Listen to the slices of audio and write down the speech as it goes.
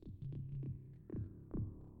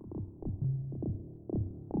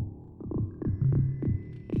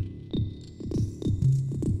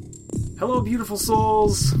Hello, beautiful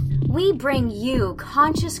souls! We bring you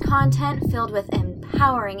conscious content filled with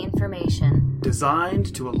empowering information.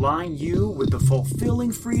 Designed to align you with the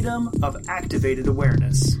fulfilling freedom of activated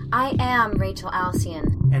awareness. I am Rachel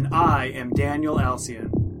Alcyon. And I am Daniel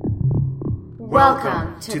Alcyon.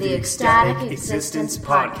 Welcome to the Ecstatic Existence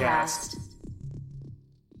Podcast.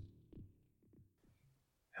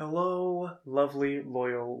 Hello, lovely,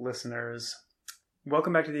 loyal listeners.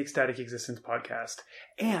 Welcome back to the Ecstatic Existence Podcast.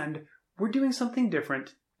 And we're doing something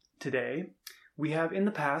different today. We have in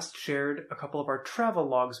the past shared a couple of our travel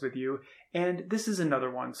logs with you, and this is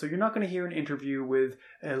another one. So you're not going to hear an interview with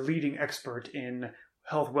a leading expert in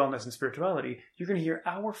health, wellness, and spirituality. You're going to hear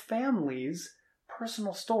our family's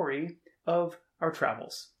personal story of our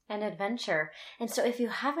travels. And adventure. And so if you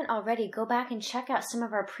haven't already, go back and check out some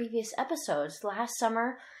of our previous episodes. Last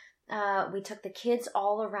summer, we took the kids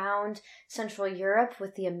all around Central Europe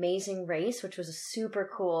with The Amazing Race, which was a super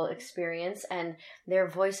cool experience, and their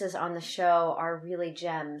voices on the show are really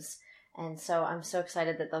gems. And so I'm so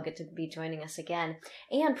excited that they'll get to be joining us again.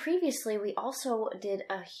 And previously, we also did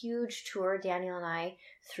a huge tour, Daniel and I,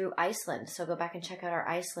 through Iceland. So go back and check out our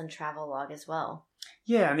Iceland travel log as well.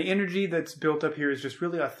 Yeah, and the energy that's built up here is just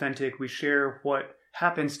really authentic. We share what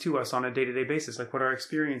happens to us on a day-to-day basis, like what our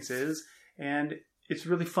experience is, and it's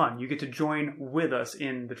really fun. You get to join with us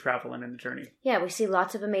in the travel and in the journey. Yeah, we see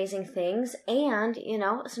lots of amazing things, and, you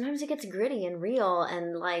know, sometimes it gets gritty and real,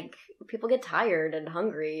 and, like, people get tired and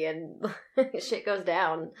hungry, and shit goes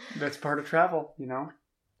down. That's part of travel, you know?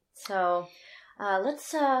 So,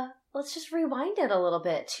 let's just rewind it a little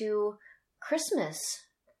bit to Christmas.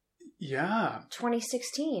 Yeah.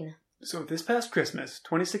 2016. So this past Christmas,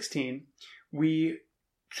 2016, we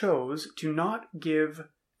chose to not give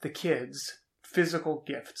the kids physical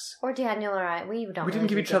gifts. Or Daniel or I, we didn't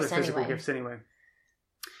give each other physical gifts anyway.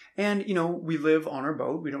 And, you know, we live on our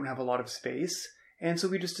boat. We don't have a lot of space. And so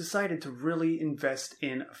we just decided to really invest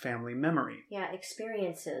in a family memory. Yeah,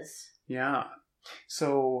 experiences. Yeah.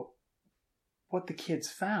 So what the kids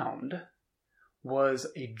found was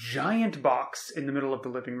a giant box in the middle of the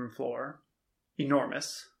living room floor.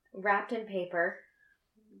 Enormous. Wrapped in paper.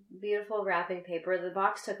 Beautiful wrapping paper. The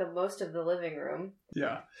box took up most of the living room.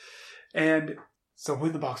 Yeah. And so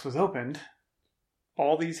when the box was opened,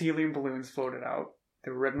 all these helium balloons floated out.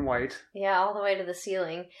 They were red and white. Yeah, all the way to the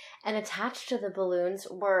ceiling. And attached to the balloons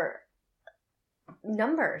were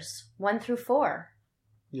numbers, 1 through 4.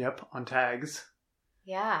 Yep, on tags.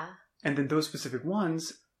 Yeah. And then those specific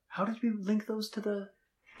ones, how did we link those to the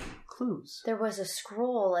clues? There was a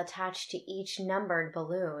scroll attached to each numbered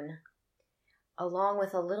balloon, along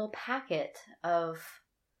with a little packet of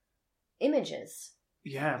images.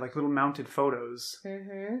 Yeah, like little mounted photos.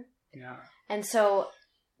 Mm-hmm. Yeah. And so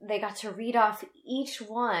they got to read off each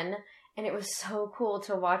one, and it was so cool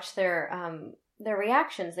to watch their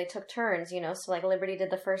reactions. They took turns, you know, so like Liberty did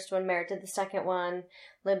the first one, Merritt did the second one,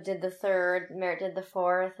 Lib did the third, Merritt did the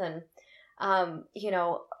fourth, and, you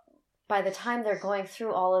know, by the time they're going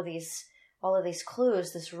through all of these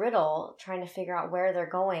clues, this riddle, trying to figure out where they're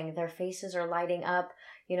going, their faces are lighting up.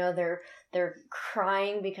 You know, they're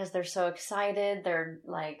crying because they're so excited. They're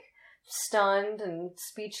like stunned and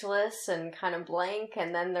speechless and kind of blank,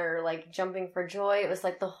 and then they're like jumping for joy. It was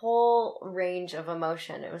like the whole range of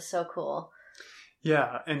emotion. It was so cool.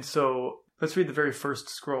 Yeah, and so let's read the very first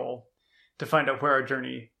scroll to find out where our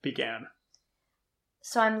journey began.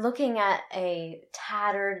 So I'm looking at a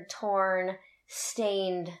tattered, torn,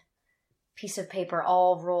 stained piece of paper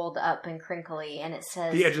all rolled up and crinkly, and it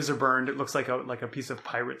says... The edges are burned. It looks like a piece of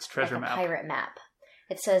pirate's treasure map. Like a pirate map.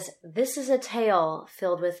 It says, "This is a tale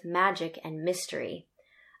filled with magic and mystery.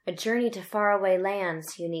 A journey to faraway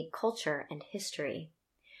lands, unique culture and history.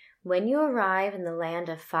 When you arrive in the land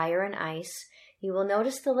of fire and ice, you will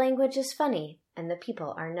notice the language is funny and the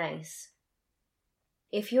people are nice.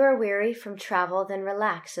 If you are weary from travel, then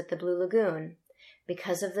relax at the Blue Lagoon.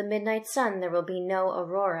 Because of the midnight sun, there will be no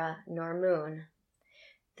aurora nor moon.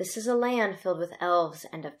 This is a land filled with elves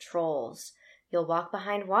and of trolls. You'll walk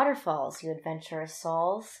behind waterfalls, you adventurous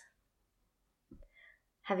souls.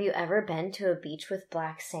 Have you ever been to a beach with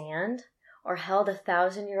black sand? Or held a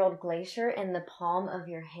 1,000-year-old glacier in the palm of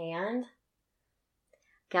your hand?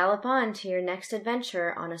 Gallop on to your next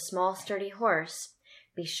adventure on a small sturdy horse.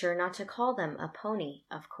 Be sure not to call them a pony,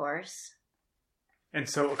 of course." And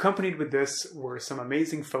so accompanied with this were some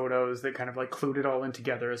amazing photos that kind of like clued it all in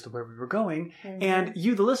together as to where we were going. Mm-hmm. And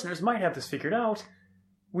you, the listeners, might have this figured out.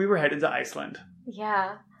 We were headed to Iceland.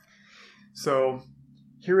 Yeah. So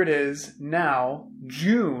here it is now,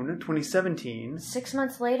 June 2017. 6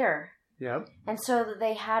 months later. Yep. And so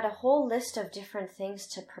they had a whole list of different things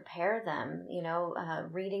to prepare them,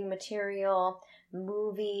 reading material,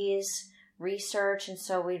 movies, research. And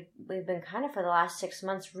so we've been kind of for the last 6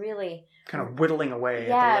 months really kind of whittling away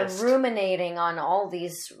at the list. Ruminating on all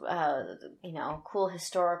these, cool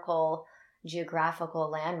historical geographical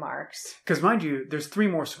landmarks. Because mind you, there's 3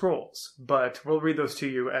 more scrolls, but we'll read those to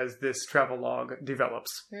you as this travel log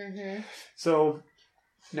develops. Mm-hmm. So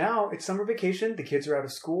now it's summer vacation. The kids are out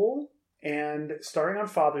of school, and starting on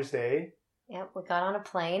Father's Day. Yep, we got on a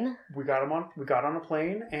plane. We got on a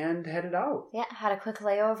plane and headed out. Yeah, had a quick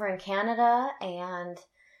layover in Canada and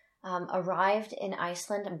arrived in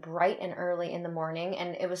Iceland bright and early in the morning,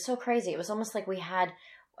 and it was so crazy. It was almost like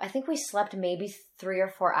I think we slept maybe 3 or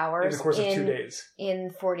 4 hours in the course of 2 days.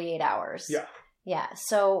 In 48 hours. Yeah. Yeah.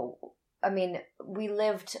 So, I mean, we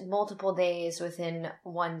lived multiple days within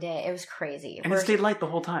one day. It was crazy. And it stayed light the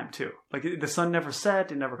whole time, too. Like, the sun never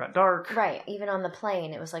set. It never got dark. Right. Even on the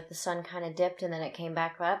plane, it was like the sun kind of dipped and then it came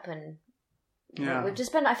back up. And yeah.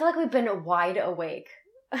 I feel like we've been wide awake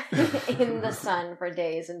in the sun for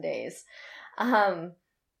days and days.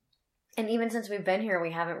 And even since we've been here,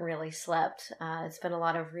 we haven't really slept. It's been a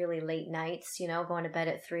lot of really late nights, going to bed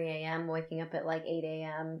at 3 a.m., waking up at like 8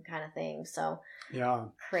 a.m. kind of thing. So, yeah,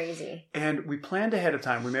 crazy. And we planned ahead of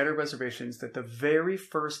time. We made our reservations that the very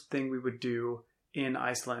first thing we would do in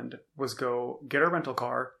Iceland was go get our rental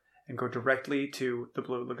car and go directly to the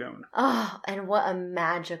Blue Lagoon. Oh, and what a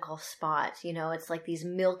magical spot. It's like these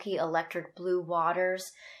milky electric blue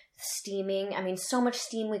waters steaming. I mean, so much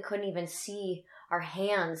steam we couldn't even see our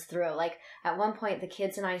hands through. Like at one point the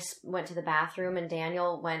kids and I went to the bathroom and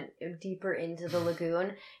Daniel went deeper into the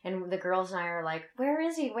lagoon and the girls and I are like, where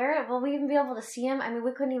is he? Where will we even be able to see him? I mean,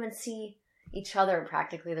 we couldn't even see each other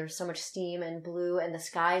practically. There's so much steam and blue and the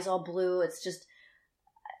sky's all blue. It's just,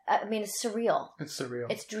 I mean, it's surreal. It's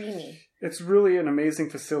surreal. It's dreamy. It's really an amazing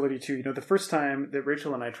facility too. The first time that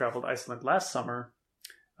Rachel and I traveled Iceland last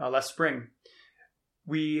spring,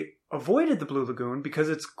 we avoided the Blue Lagoon because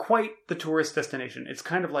it's quite the tourist destination. It's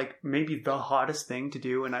kind of like maybe the hottest thing to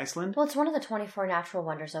do in Iceland. Well, it's one of the 24 natural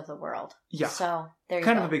wonders of the world. Yeah. So there you go.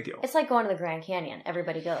 Kind of a big deal. It's like going to the Grand Canyon.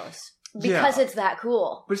 Everybody goes. Because it's that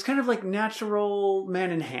cool. But it's kind of like natural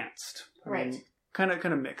man enhanced. I mean, kind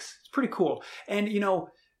of mix. It's pretty cool. And,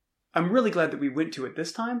 I'm really glad that we went to it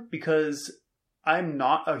this time because I'm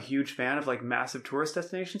not a huge fan of like massive tourist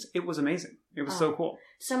destinations. It was amazing. It was so cool.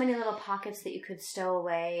 So many little pockets that you could stow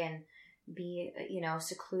away and be,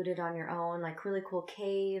 secluded on your own, like really cool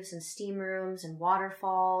caves and steam rooms and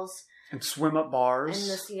waterfalls. And swim up bars.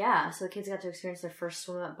 And so the kids got to experience their first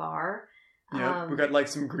swim up bar. Yeah, we got like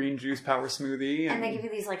some green juice power smoothie. And they give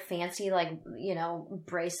you these like fancy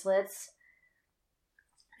bracelets.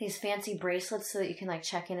 These fancy bracelets so that you can like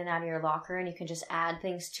check in and out of your locker and you can just add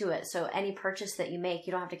things to it. So any purchase that you make,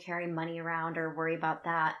 you don't have to carry money around or worry about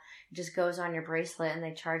that. It just goes on your bracelet and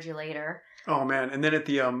they charge you later. Oh man. And then at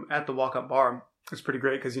the walk-up bar, it's pretty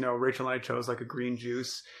great because, Rachel and I chose like a green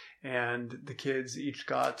juice and the kids each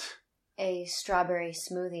got a strawberry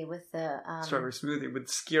smoothie with the... strawberry smoothie with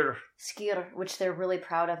skyr. Skyr, which they're really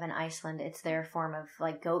proud of in Iceland. It's their form of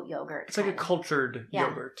like goat yogurt. It's like a cultured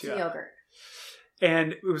yogurt. It's yogurt.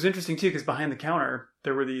 And it was interesting, too, because behind the counter,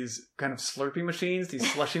 there were these kind of slurpy machines, these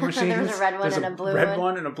slushie machines. There was a red one and a blue one. Red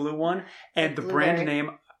one and a blue one. And the brand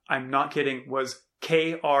name, I'm not kidding, was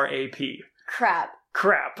KRAP. Crap.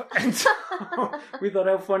 And so we thought,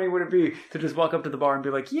 how funny would it be to just walk up to the bar and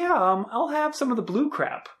be like, yeah, I'll have some of the blue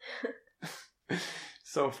crap.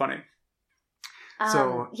 So funny.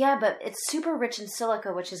 Yeah, but it's super rich in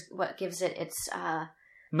silica, which is what gives it its...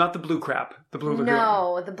 Not the blue crap, the Blue Lagoon.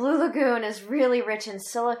 No, the Blue Lagoon is really rich in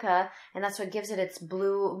silica, and that's what gives it its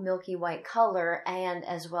blue, milky white color, and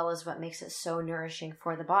as well as what makes it so nourishing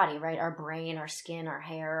for the body, right? Our brain, our skin, our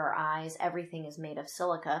hair, our eyes, everything is made of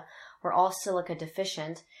silica. We're all silica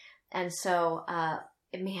deficient, and so,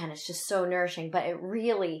 man, it's just so nourishing, but it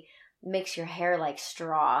really makes your hair like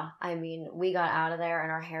straw. I mean, we got out of there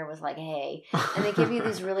and our hair was like hay. And they give you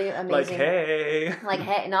these really amazing... like hay. Like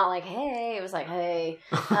hay. Not like hay. It was like hay.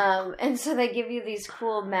 And so they give you these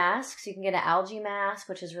cool masks. You can get an algae mask,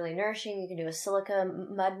 which is really nourishing. You can do a silica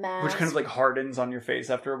mud mask. Which kind of like hardens on your face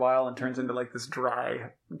after a while and turns into like this dry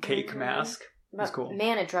cake mask. That's cool.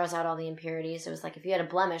 Man, it draws out all the impurities. It was like if you had a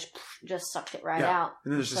blemish, just sucked it right out.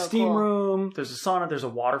 And then there's a steam room. There's a sauna. There's a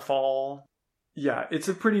waterfall. Yeah, it's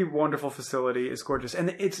a pretty wonderful facility. It's gorgeous.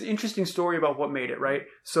 And it's an interesting story about what made it, right?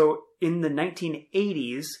 So in the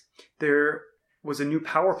 1980s, there was a new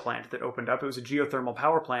power plant that opened up. It was a geothermal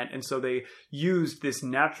power plant. And so they used this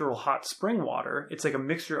natural hot spring water. It's like a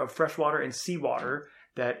mixture of fresh water and seawater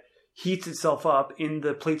that heats itself up in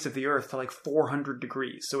the plates of the earth to like 400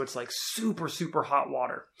 degrees. So it's like super, super hot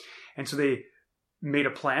water. And so they made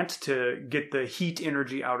a plant to get the heat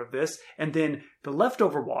energy out of this. And then the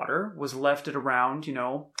leftover water was left at around,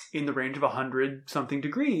 in the range of 100 something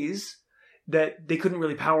degrees that they couldn't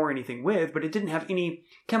really power anything with, but it didn't have any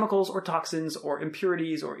chemicals or toxins or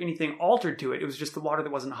impurities or anything altered to it. It was just the water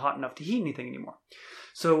that wasn't hot enough to heat anything anymore.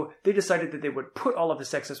 So they decided that they would put all of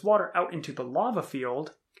this excess water out into the lava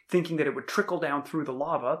field, thinking that it would trickle down through the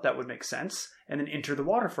lava, that would make sense, and then enter the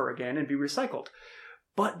water fur again and be recycled.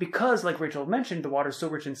 But because, like Rachel mentioned, the water is so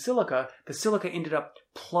rich in silica, the silica ended up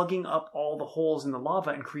plugging up all the holes in the lava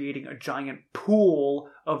and creating a giant pool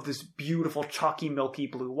of this beautiful, chalky, milky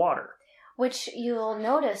blue water. Which you'll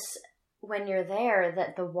notice when you're there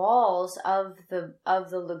that the walls of the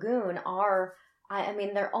lagoon are, I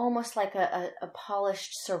mean, they're almost like a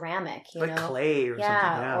polished ceramic, like clay or something.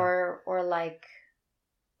 Yeah, or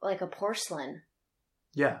like a porcelain.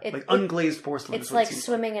 Yeah, like unglazed porcelain. It's like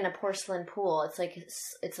swimming in a porcelain pool. It's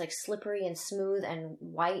like slippery and smooth and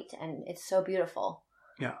white, and it's so beautiful.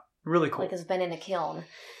 Yeah, really cool. Like it's been in a kiln.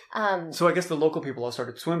 So I guess the local people all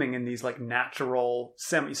started swimming in these like natural,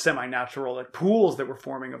 semi-natural like pools that were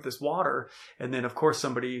forming of this water, and then of course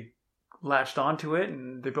somebody latched onto it,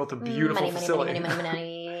 and they built a beautiful facility.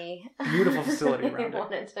 Money. Beautiful facility around They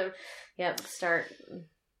wanted to, start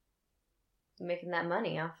making that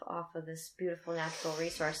money off of this beautiful natural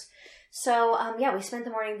resource. So we spent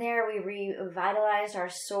the morning there. We revitalized our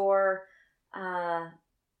sore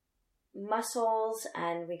muscles,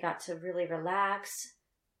 and we got to really relax.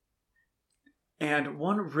 And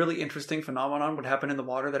one really interesting phenomenon would happen in the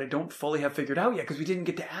water that I don't fully have figured out yet because we didn't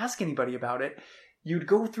get to ask anybody about it. You'd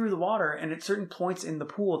go through the water, and at certain points in the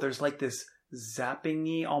pool, there's like this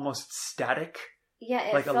zapping-y, almost static,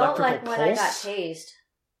 it felt like when I got tased.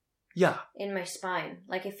 Yeah. In my spine.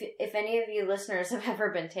 Like if any of you listeners have ever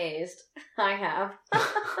been tased, I have.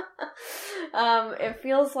 It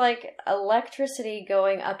feels like electricity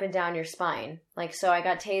going up and down your spine. Like, so I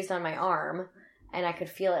got tased on my arm, and I could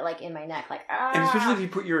feel it like in my neck, like ah. And especially if you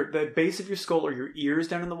put the base of your skull or your ears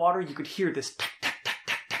down in the water, you could hear this tack, tack, tack,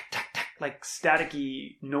 tack, tack, tack, tack, like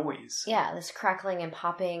staticky noise. Yeah, this crackling and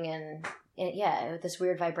popping and this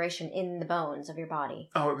weird vibration in the bones of your body.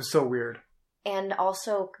 Oh, it was so weird. And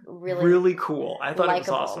also really cool. I thought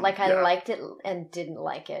likable. It was awesome. Like I liked it and didn't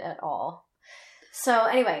like it at all. So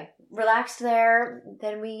anyway, relaxed there.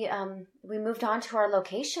 Then we moved on to our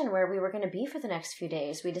location where we were going to be for the next few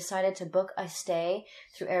days. We decided to book a stay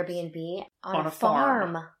through Airbnb on a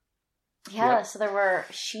farm. Yeah, yep. So there were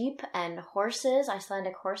sheep and horses,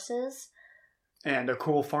 Icelandic horses. And a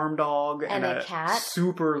cool farm dog. And a cat.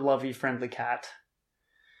 Super lovey, friendly cat.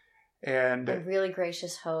 And a really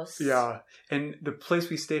gracious host. Yeah. And the place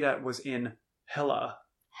we stayed at was in Hella.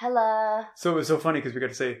 So it was so funny because we got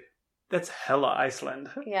to say, that's Hella, Iceland.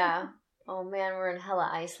 Yeah. Oh man, we're in Hella,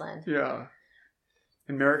 Iceland. Yeah.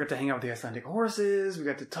 And Mary got to hang out with the Icelandic horses. We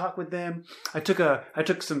got to talk with them. I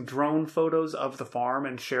took some drone photos of the farm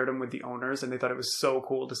and shared them with the owners, and they thought it was so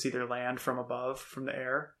cool to see their land from above, from the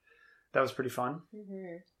air. That was pretty fun.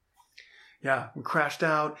 Mm-hmm. Yeah, we crashed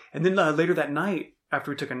out. And then later that night, after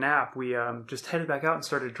we took a nap, we just headed back out and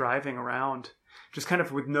started driving around. Just kind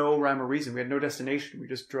of with no rhyme or reason. We had no destination. We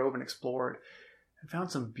just drove and explored. And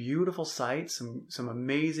found some beautiful sights, some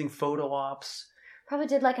amazing photo ops. Probably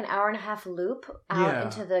did like an 1.5-hour loop out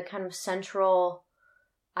into the kind of central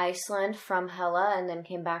Iceland from Hella, and then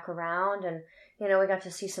came back around, and we got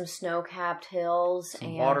to see some snow-capped hills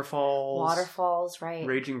and waterfalls, right?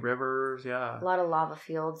 Raging rivers, yeah. A lot of lava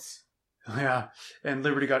fields. Yeah, and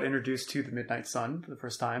Liberty got introduced to the midnight sun for the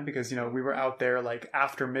first time because we were out there like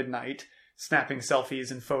after midnight, snapping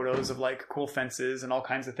selfies and photos of like cool fences and all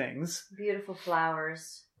kinds of things. Beautiful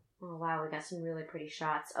flowers. Oh wow, we got some really pretty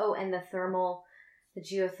shots. Oh, and the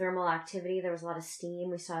geothermal activity. There was a lot of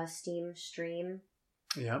steam. We saw a steam stream.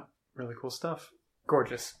 Yep, really cool stuff.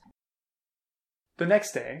 Gorgeous. The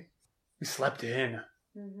next day, we slept in.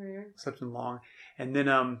 Mm-hmm. Slept in long. And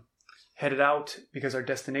then headed out because our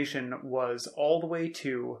destination was all the way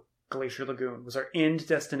to Glacier Lagoon. Was our end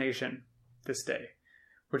destination this day,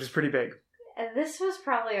 which is pretty big. And this was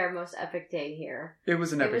probably our most epic day here. It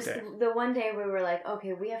was an epic day. The one day we were like,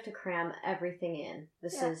 okay, we have to cram everything in.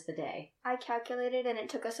 This is the day. I calculated, and it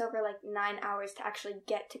took us over like 9 hours to actually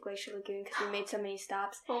get to Glacier Lagoon because we made so many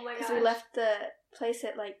stops. Oh my gosh. Because we left the place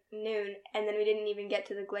at like noon, and then we didn't even get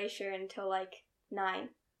to the glacier until like 9.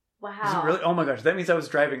 Wow. Is it really? Oh my gosh, that means I was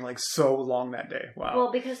driving like so long that day. Wow.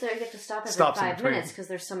 Well, because you have to stop every 5 minutes because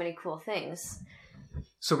there's so many cool things.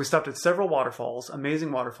 So we stopped at several waterfalls,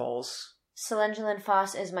 amazing waterfalls. Selengelen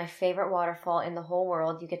Foss is my favorite waterfall in the whole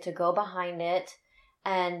world. You get to go behind it.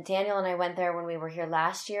 And Daniel and I went there when we were here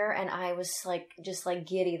last year, and I was like, just like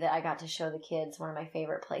giddy that I got to show the kids one of my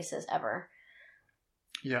favorite places ever.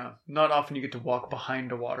 Yeah, not often you get to walk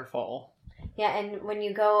behind a waterfall. Yeah, and when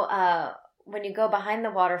you go behind the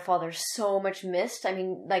waterfall, there's so much mist. I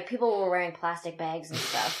mean, like, people were wearing plastic bags and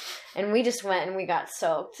stuff, and we just went and we got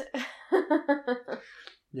soaked.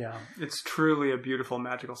 Yeah, it's truly a beautiful,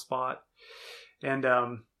 magical spot. And,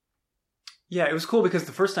 yeah, it was cool because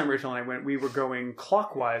the first time Rachel and I went, we were going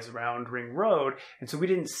clockwise around Ring Road, and so we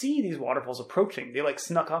didn't see these waterfalls approaching. They, like,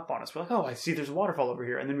 snuck up on us. We're like, oh, I see there's a waterfall over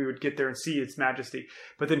here. And then we would get there and see its majesty.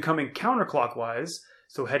 But then coming counterclockwise,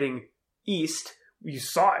 so heading east, you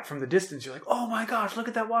saw it from the distance. You're like, oh my gosh, look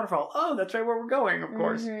at that waterfall. Oh, that's right where we're going, of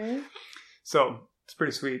course. Mm-hmm. So, it's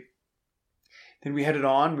pretty sweet. Then we headed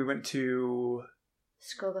on. We went to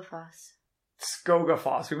Skogafoss.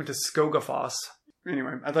 Skogafoss. We went to Skogafoss.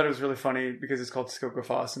 Anyway, I thought it was really funny because it's called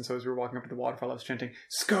Skogafoss, and so as we were walking up to the waterfall, I was chanting,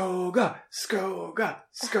 Skoga, Skoga,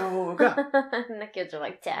 Skoga. And the kids are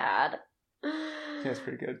like, Dad. Yeah, it's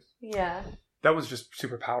pretty good. Yeah. That was just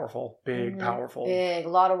super powerful. Big, Mm-hmm. powerful. Big. A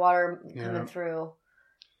lot of water Yeah. coming through.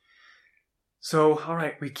 So, all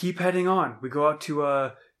right, we keep heading on. We go out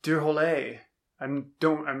to Dyrhólaey. I'm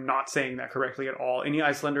not saying that correctly at all. Any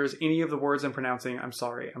Icelanders, any of the words I'm pronouncing, I'm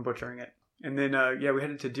sorry, I'm butchering it. And then, we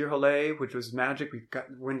headed to Dyrhólaey, which was magic. We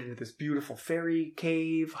went into this beautiful fairy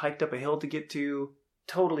cave, hiked up a hill to get to.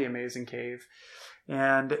 Totally amazing cave.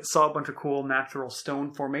 And saw a bunch of cool natural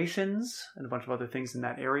stone formations and a bunch of other things in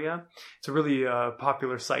that area. It's a really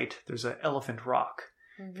popular site. There's an Elephant Rock.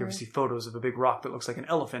 Mm-hmm. If you ever see photos of a big rock that looks like an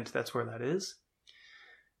elephant, that's where that is.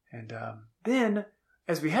 And then,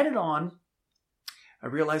 as we headed on, I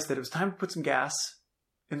realized that it was time to put some gas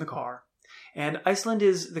in the car. And Iceland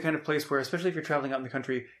is the kind of place where, especially if you're traveling out in the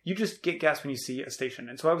country, you just get gas when you see a station.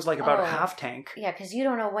 And so I was like about a half tank. Yeah, because you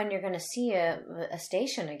don't know when you're going to see a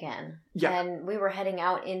station again. Yeah. And we were heading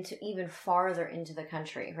out into even farther into the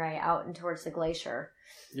country, right? Out and towards the glacier.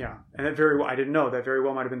 Yeah. And I didn't know, that very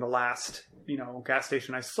well might have been the last, gas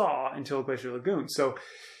station I saw until Glacier Lagoon. So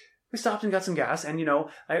we stopped and got some gas. And,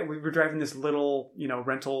 we were driving this little,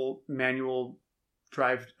 rental manual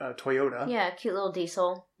drive Toyota. Yeah, cute little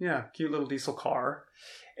diesel. Yeah, cute little diesel car.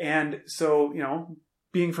 And so,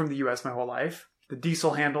 being from the US my whole life, the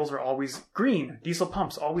diesel handles are always green. Diesel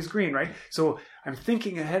pumps, always green, right? So I'm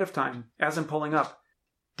thinking ahead of time as I'm pulling up,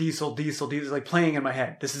 diesel, like playing in my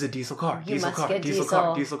head. This is a diesel car, You diesel must car, get diesel diesel.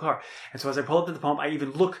 car, diesel car. And so as I pull up to the pump, I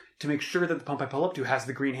even look to make sure that the pump I pull up to has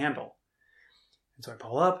the green handle. And so I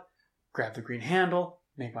pull up, grab the green handle,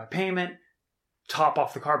 make my payment, top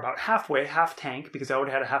off the car about halfway, half tank, because I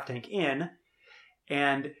already had a half tank in.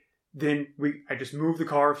 And then I just moved the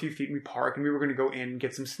car a few feet and we park, and we were going to go in and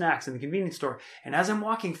get some snacks in the convenience store. And as I'm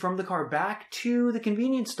walking from the car back to the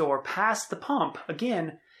convenience store, past the pump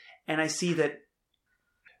again, and I see that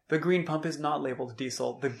the green pump is not labeled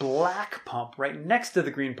diesel. The black pump right next to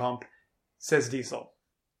the green pump says diesel.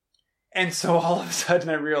 And so all of a sudden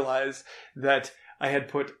I realized that I had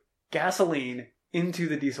put gasoline into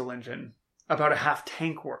the diesel engine, about a half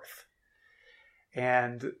tank worth.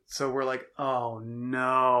 And so we're like, oh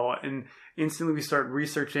no. And instantly we start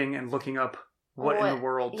researching and looking up what in the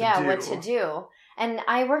world to do. Yeah, what to do. And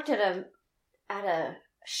I worked at a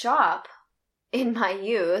shop in my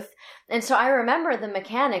youth. And so I remember the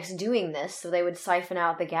mechanics doing this. So they would siphon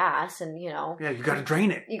out the gas and, Yeah, you got to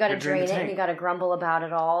drain it. You got to drain it and you got to grumble about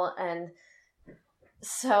it all. And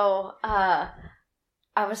so I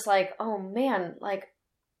was like, oh man, like,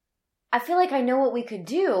 I feel like I know what we could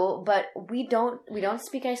do, but we don't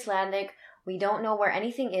speak Icelandic. We don't know where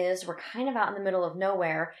anything is. We're kind of out in the middle of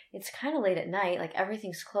nowhere. It's kind of late at night. Like,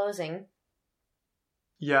 everything's closing.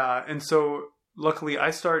 Yeah. And so luckily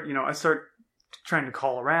I start trying to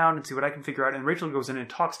call around and see what I can figure out. And Rachel goes in and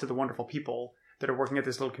talks to the wonderful people that are working at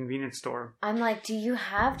this little convenience store. I'm like, do you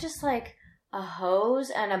have just like a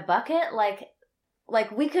hose and a bucket?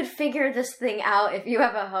 Like we could figure this thing out if you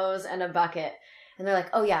have a hose and a bucket. And they're like,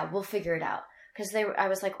 oh yeah, we'll figure it out. Because I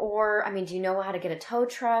was like, do you know how to get a tow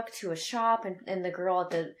truck to a shop? And the girl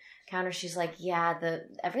at the counter, she's like, yeah,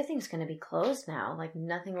 everything's going to be closed now. Like,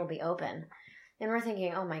 nothing will be open. And we're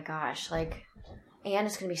thinking, oh my gosh, like, and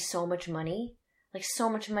it's going to be so much money. Like, so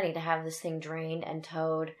much money to have this thing drained and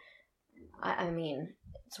towed. I mean,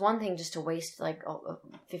 it's one thing just to waste like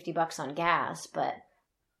 $50 on gas, but...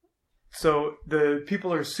 So the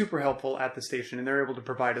people are super helpful at the station, and they're able to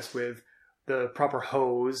provide us with the proper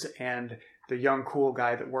hose. And the young cool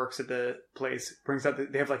guy that works at the place brings out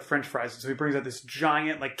they have like French fries, so he brings out this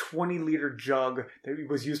giant like 20-liter jug that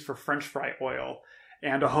was used for French fry oil,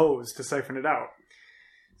 and a hose to siphon it out.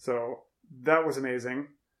 So that was amazing.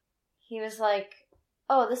 He was like,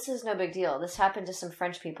 oh, this is no big deal. This happened to some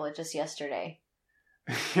French people just yesterday.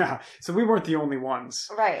 Yeah, so we weren't the only ones.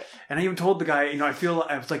 Right. And I even told the guy,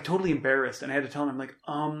 I was like totally embarrassed, and I had to tell him, I'm like,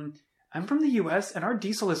 I'm from the US and our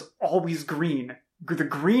diesel is always green. The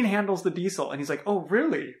green handles the diesel. And he's like, oh,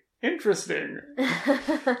 really? Interesting.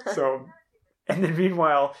 So, and then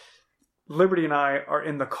meanwhile, Liberty and I are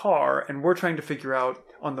in the car and we're trying to figure out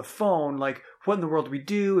on the phone, like, what in the world do we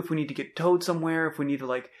do if we need to get towed somewhere, if we need to,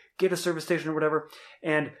 like, get a service station or whatever.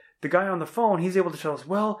 And the guy on the phone, he's able to tell us,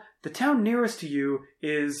 well, the town nearest to you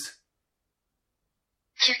is...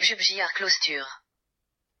 Kirkjubjerg-Klostur.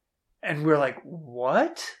 And we're like,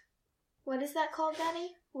 what? What is that called,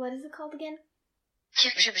 Daddy? What is it called again?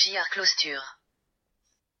 Kirkjubjerg-Klostur.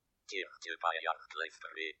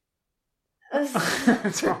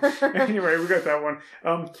 So, anyway, we got that one.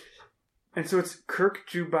 And so it's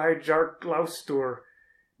Kirkjubjerg-Klostur.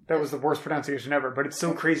 That was the worst pronunciation ever, but it's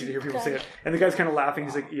so crazy to hear people say it. And the guy's kind of laughing.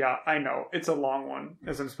 He's like, yeah, I know. It's a long one,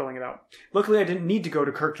 as I'm spelling it out. Luckily, I didn't need to go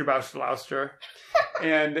to Kirkjubjerg-Klostur.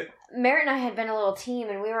 And Merritt and I had been a little team,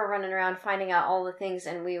 and we were running around finding out all the things,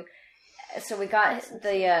 and we got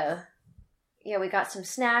we got some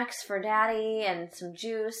snacks for Daddy and some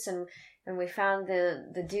juice, and we found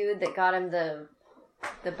the dude that got him the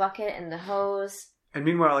bucket and the hose. And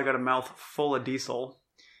meanwhile, I got a mouth full of diesel.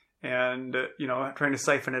 And, trying to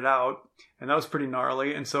siphon it out. And that was pretty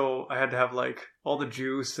gnarly. And so I had to have, like, all the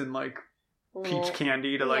juice and, like, peach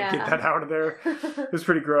candy to, like, get that out of there. It was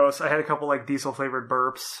pretty gross. I had a couple, like, diesel-flavored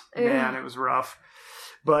burps. Man, it was rough.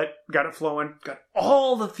 But got it flowing. Got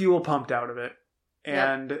all the fuel pumped out of it.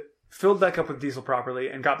 And filled back up with diesel properly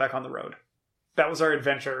and got back on the road. That was our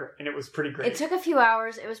adventure. And it was pretty great. It took a few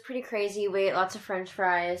hours. It was pretty crazy. We ate lots of French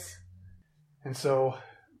fries. And so...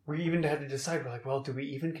 we even had to decide, we're like, well, do we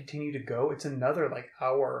even continue to go? It's another, like,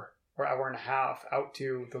 hour or hour and a half out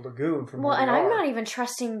to the lagoon from where we are. Well, and I'm not even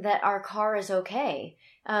trusting that our car is okay.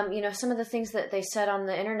 Some of the things that they said on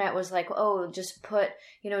the internet was like, oh, just put,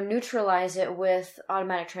 neutralize it with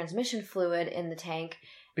automatic transmission fluid in the tank.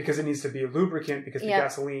 Because it needs to be a lubricant, because the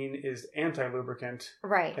gasoline is anti-lubricant.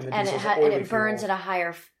 Right. And it burns at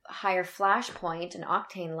a higher flash point, an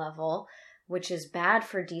octane level, which is bad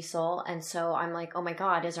for diesel. And so I'm like, oh my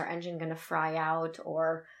God, is our engine going to fry out,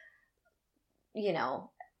 or,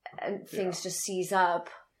 things just seize up.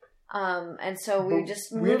 And so we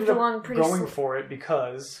just moved along pretty going for it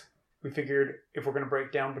because we figured if we're going to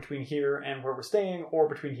break down between here and where we're staying, or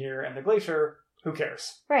between here and the glacier, who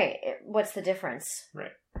cares? Right. What's the difference?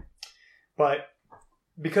 Right. But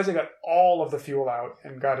because I got all of the fuel out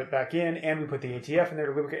and got it back in, and we put the ATF in there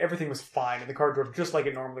to lubricate, everything was fine. And the car drove just like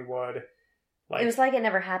it normally would. It was like it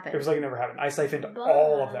never happened. It was like it never happened. I siphoned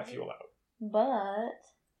all of that fuel out. But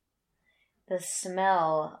the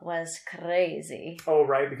smell was crazy. Oh,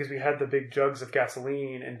 right, because we had the big jugs of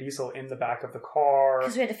gasoline and diesel in the back of the car.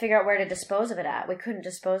 Because we had to figure out where to dispose of it at. We couldn't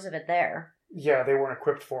dispose of it there. Yeah, they weren't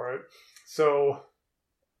equipped for it. So,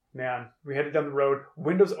 man, we headed down the road.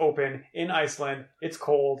 Windows open in Iceland. It's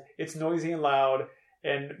cold. It's noisy and loud.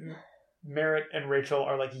 And Merritt and Rachel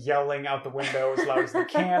are, like, yelling out the window as loud as they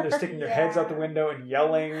can. They're sticking their heads out the window and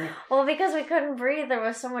yelling. Well, because we couldn't breathe. There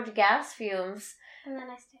was so much gas fumes. And then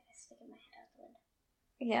I started sticking my head out the window.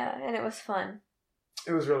 Yeah, and it was fun.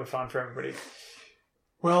 It was really fun for everybody.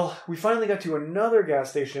 Well, we finally got to another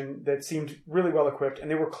gas station that seemed really well equipped,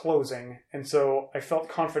 and they were closing. And so I felt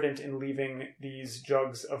confident in leaving these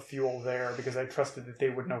jugs of fuel there because I trusted that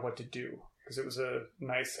they would know what to do. Because it was a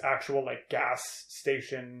nice, actual, like, gas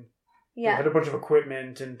station. Yeah. It had a bunch of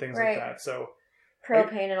equipment and things like that. So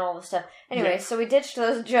propane and all the stuff. Anyway, so we ditched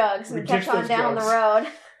those jugs and kept on down the road.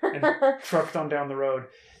 And trucked on down the road.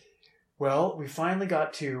 Well, we finally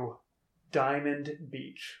got to Diamond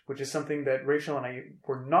Beach, which is something that Rachel and I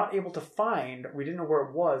were not able to find. We didn't know where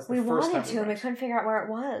it was the first time. We wanted to, and we couldn't figure out where it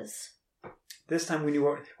was. This time we knew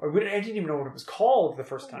I didn't even know what it was called the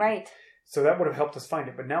first time. Right. So that would have helped us find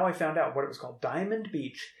it. But now I found out what it was called. Diamond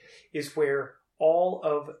Beach is where all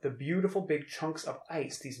of the beautiful big chunks of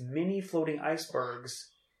ice, these mini floating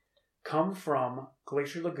icebergs, come from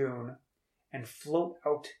Glacier Lagoon and float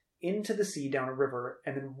out into the sea down a river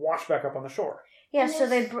and then wash back up on the shore. Yeah, so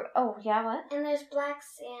they... what? And there's black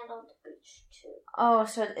sand on the beach, too. Oh,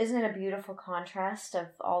 so isn't it a beautiful contrast of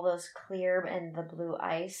all those clear and the blue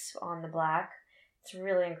ice on the black? It's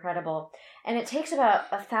really incredible. And it takes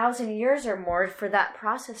about 1,000 years or more for that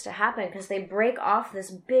process to happen because they break off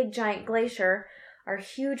this big giant glacier, are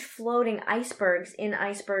huge floating icebergs in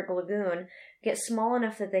Iceberg Lagoon, get small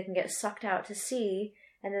enough that they can get sucked out to sea,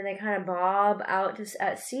 And then they kind of bob out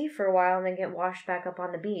at sea for a while and then get washed back up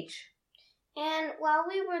on the beach. And while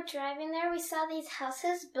we were driving there, we saw these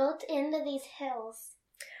houses built into these hills.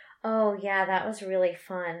 Oh, yeah, that was really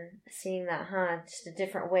fun seeing that, huh? Just a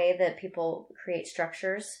different way that people create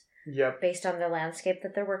structures Yep. based on the landscape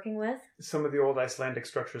that they're working with. Some of the old Icelandic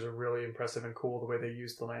structures are really impressive and cool the way they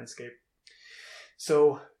use the landscape.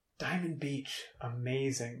 So, Diamond Beach,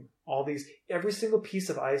 amazing. Every single piece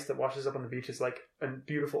of ice that washes up on the beach is like a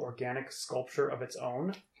beautiful organic sculpture of its own.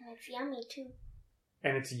 And it's yummy, too.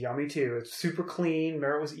 And it's yummy too. It's super clean.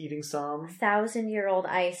 Merritt was eating some. 1,000-year-old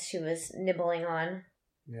ice she was nibbling on.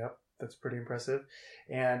 Yep, that's pretty impressive.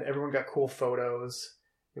 And everyone got cool photos.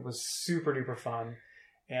 It was super duper fun.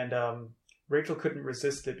 And Rachel couldn't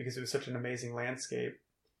resist it because it was such an amazing landscape.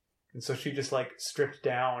 And so she just like stripped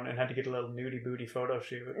down and had to get a little nudie booty photo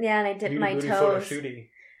shoot. Yeah, and I dipped my Nudie photo toes. shooty.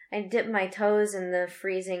 I dipped my toes in the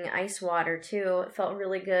freezing ice water too. It felt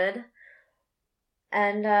really good.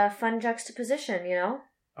 And fun juxtaposition, you know?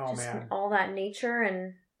 Oh, Just man. all that nature,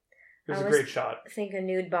 and It was I a always great shot. I think a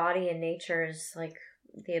nude body in nature is like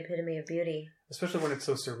the epitome of beauty. Especially when it's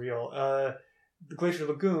so surreal. The Glacier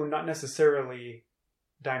Lagoon, not necessarily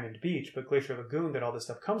Diamond Beach, but Glacier Lagoon that all this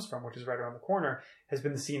stuff comes from, which is right around the corner, has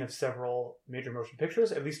been the scene of several major motion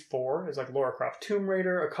pictures, at least 4. There's like Lara Croft Tomb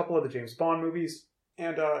Raider, a couple of the James Bond movies,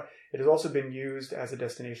 and it has also been used as a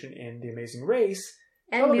destination in The Amazing Race.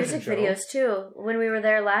 And television music show. videos too. When we were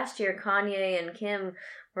there last year, Kanye and Kim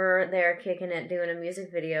were there kicking it, doing a music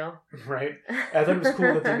video. Right. I thought it was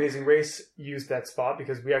cool that The Amazing Race used that spot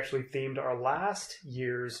because we actually themed our last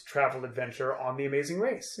year's travel adventure on The Amazing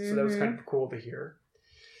Race. So that was kind of cool to hear.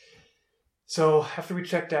 So after we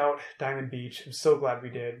checked out Diamond Beach, I'm so glad we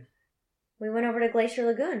did. We went over to Glacier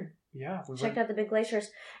Lagoon. Yeah. We Checked out the big glaciers.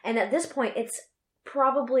 And at this point, it's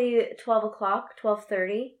probably 12 o'clock,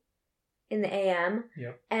 12:30 in the a.m.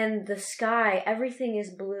 Yep. And the sky, everything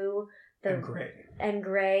is blue. And gray. And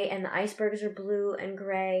gray, and the icebergs are blue and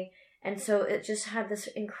gray. And so it just had this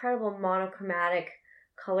incredible monochromatic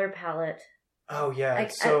color palette. Oh, yeah. Like,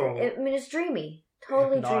 It's so I mean, it's dreamy.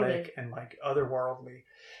 Totally hypnotic dreamy. and like otherworldly.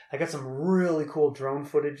 I got some really cool drone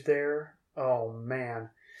footage there. Oh, man.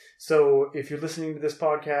 So if you're listening to this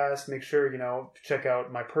podcast, make sure, to check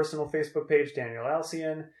out my personal Facebook page, Daniel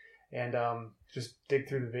Alcyon, and just dig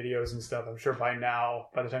through the videos and stuff. I'm sure by now,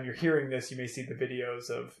 by the time you're hearing this, you may see the videos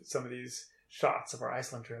of some of these shots of our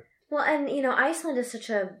Iceland trip. Well, and, Iceland is such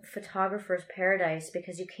a photographer's paradise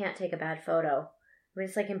because you can't take a bad photo. I mean,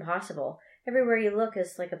 it's like impossible. Everywhere you look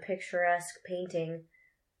is like a picturesque painting.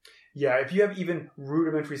 Yeah, if you have even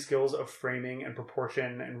rudimentary skills of framing and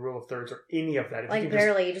proportion and rule of thirds or any of that, if Like you can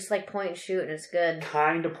barely, you just like point and shoot and it's good.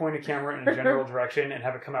 kind of point a camera in a general direction and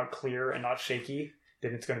have it come out clear and not shaky,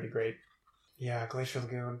 then it's going to be great. Yeah, Glacier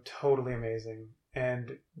Lagoon, totally amazing.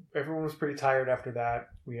 And everyone was pretty tired after that.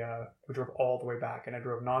 We drove all the way back, and I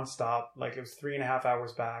drove nonstop. Like, it was 3.5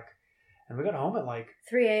 hours back. And we got home at like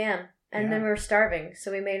 3 a.m. And then Yeah. we were starving,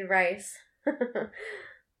 so we made rice.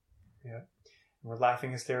 Yeah. We're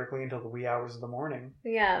laughing hysterically until the wee hours of the morning.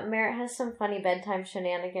 Yeah, Merritt has some funny bedtime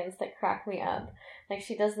shenanigans that crack me up. Like,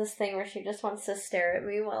 she does this thing where she just wants to stare at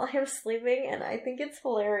me while I'm sleeping, and I think it's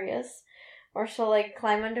hilarious. Or she'll, like,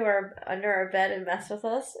 climb under our bed and mess with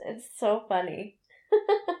us. It's so funny.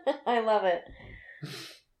 I love it.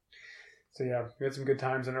 So yeah, we had some good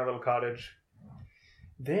times in our little cottage.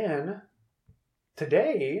 Then,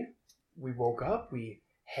 today, we woke up, we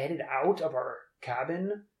headed out of our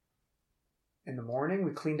cabin in the morning.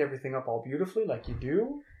 We cleaned everything up all beautifully, like you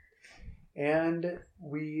do. And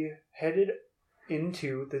we headed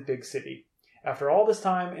into the big city. After all this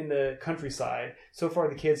time in the countryside, so far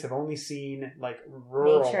the kids have only seen, like,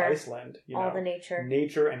 rural Nature. Iceland. All the nature.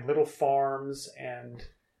 Nature and little farms and,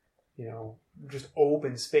 just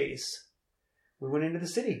open space. We went into the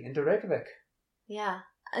city, into Reykjavik. Yeah.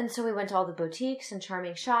 And so we went to all the boutiques and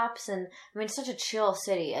charming shops, and I mean, it's such a chill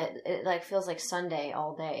city. It like feels like Sunday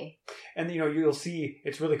all day. And you'll see,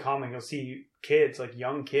 it's really common. You'll see kids, like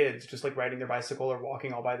young kids, just like riding their bicycle or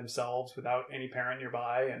walking all by themselves without any parent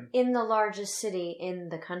nearby. And In the largest city in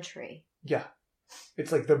the country. yeah,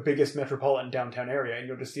 it's like the biggest metropolitan downtown area, and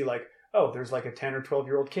you'll just see like, oh, there's like a 10 or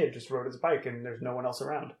 12-year-old kid just rode his bike, and there's no one else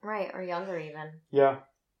around. Right, or younger even. Yeah.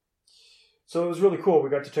 So it was really cool. We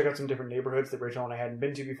got to check out some different neighborhoods that Rachel and I hadn't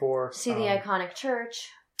been to before. See the iconic church.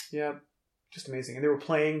 Yeah, just amazing. And they were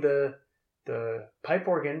playing the pipe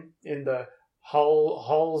organ in the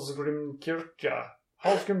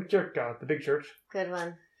Hallgrímkirkja, the big church. Good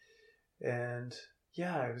one. And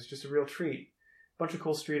yeah, it was just a real treat. Bunch of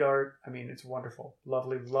cool street art. I mean, it's wonderful.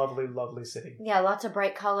 Lovely, lovely, lovely city. Yeah, lots of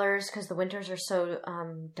bright colors because the winters are so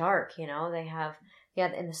dark, They have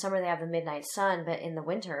yeah, in the summer they have the midnight sun, but in the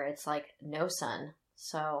winter it's like no sun.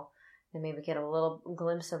 So they maybe get a little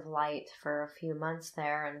glimpse of light for a few months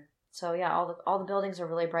there. And so yeah, all the buildings are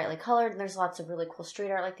really brightly colored, and there's lots of really cool street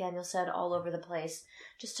art, like Daniel said, all over the place,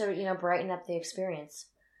 just to, you know, brighten up the experience.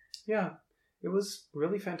 Yeah, it was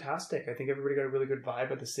really fantastic. I think everybody got a really good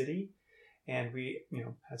vibe of the city, and we, you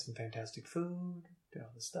know, had some fantastic food, did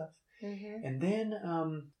all this stuff. Mm-hmm. And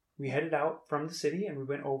then we headed out from the city and we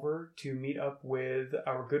went over to meet up with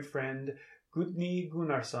our good friend Gudni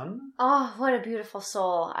Gunnarsson. Oh, what a beautiful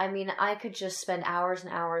soul. I mean, I could just spend hours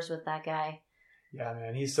and hours with that guy. Yeah,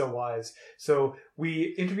 man, he's so wise. So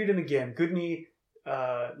we interviewed him again. Gudni,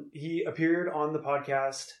 he appeared on the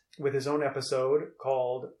podcast with his own episode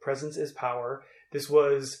called Presence is Power. This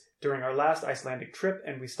was during our last Icelandic trip,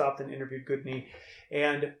 and we stopped and interviewed Gudni.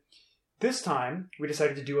 And this time, we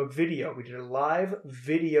decided to do a video. We did a live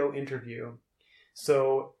video interview.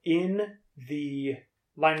 So in the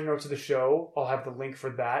liner notes of the show, I'll have the link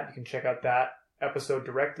for that. You can check out that episode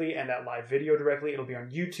directly and that live video directly. It'll be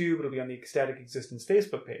on YouTube. It'll be on the Ecstatic Existence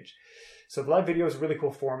Facebook page. So the live video is a really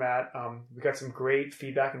cool format. We got some great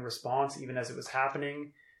feedback and response even as it was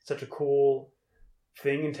happening. Such a cool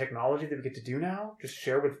thing in technology that we get to do now. Just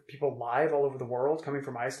share with people live all over the world coming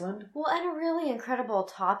from Iceland. Well, and a really incredible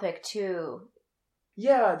topic, too.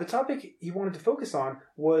 Yeah, the topic he wanted to focus on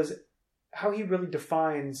was how he really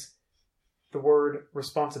defines the word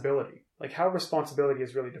responsibility. Like how responsibility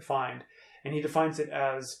is really defined. And he defines it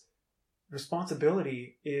as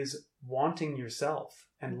responsibility is wanting yourself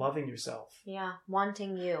and loving yourself. Yeah,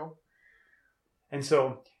 wanting you. And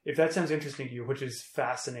so if that sounds interesting to you, which is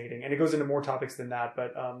fascinating, and it goes into more topics than that,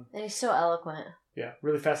 but and he's so eloquent. Yeah,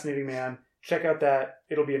 really fascinating man. Check out that.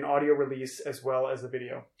 It'll be an audio release as well as the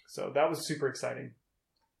video. So that was super exciting.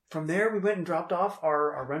 From there, we went and dropped off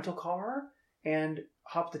our rental car and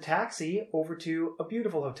hopped the taxi over to a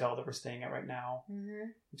beautiful hotel that we're staying at right now. Mm-hmm.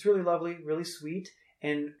 It's really lovely, really sweet.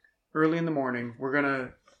 And early in the morning, we're going to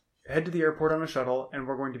head to the airport on a shuttle, and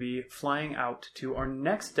we're going to be flying out to our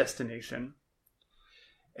next destination.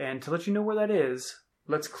 And to let you know where that is,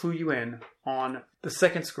 let's clue you in on the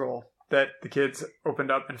second scroll that the kids opened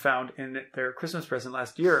up and found in their Christmas present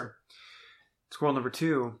last year. Scroll number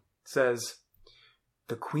 2 says,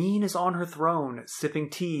 "The queen is on her throne, sipping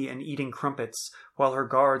tea and eating crumpets, while her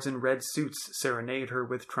guards in red suits serenade her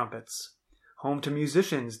with trumpets. Home to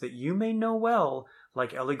musicians that you may know well,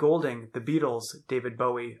 like Ellie Goulding, the Beatles, David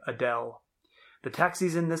Bowie, Adele. The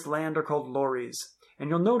taxis in this land are called lorries, and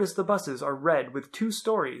you'll notice the buses are red with 2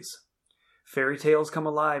 stories. Fairy tales come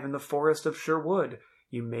alive in the forest of Sherwood.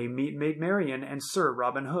 You may meet Maid Marian and Sir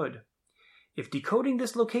Robin Hood. If decoding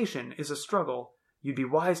this location is a struggle, you'd be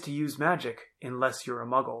wise to use magic unless you're a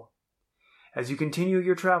muggle. As you continue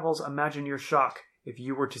your travels, imagine your shock if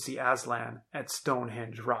you were to see Aslan at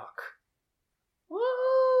Stonehenge Rock."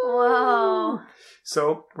 Whoa.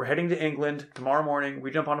 So we're heading to England tomorrow morning.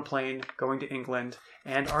 We jump on a plane going to England,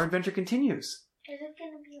 and our adventure continues. Is it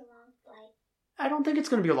going to be a long flight? I don't think it's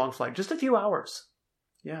going to be a long flight, just a few hours.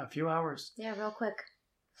 Yeah, a few hours. Yeah, real quick.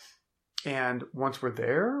 And once we're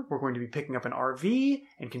there, we're going to be picking up an RV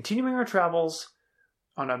and continuing our travels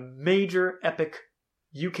on a major, epic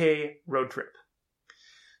UK road trip.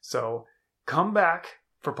 So come back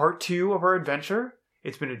for part 2 of our adventure.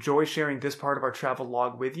 It's been a joy sharing this part of our travel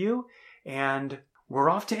log with you. And we're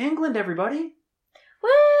off to England, everybody. Woo!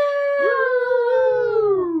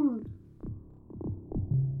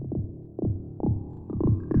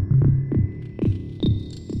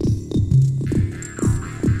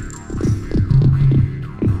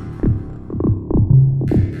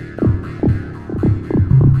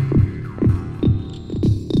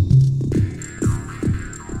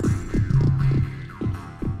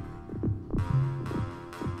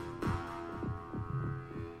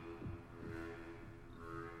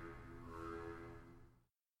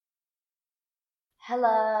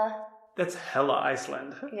 Hella. That's hella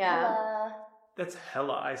Iceland. Yeah. That's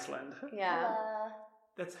hella Iceland. Yeah.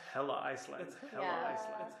 That's hella Iceland. That's hella Yeah.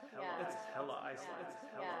 Iceland. Yeah. That's hella Iceland.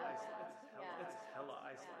 Yeah. That's hella Yeah. Iceland. Yeah. That's hella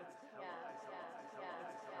Iceland. That's hella Iceland. Yeah.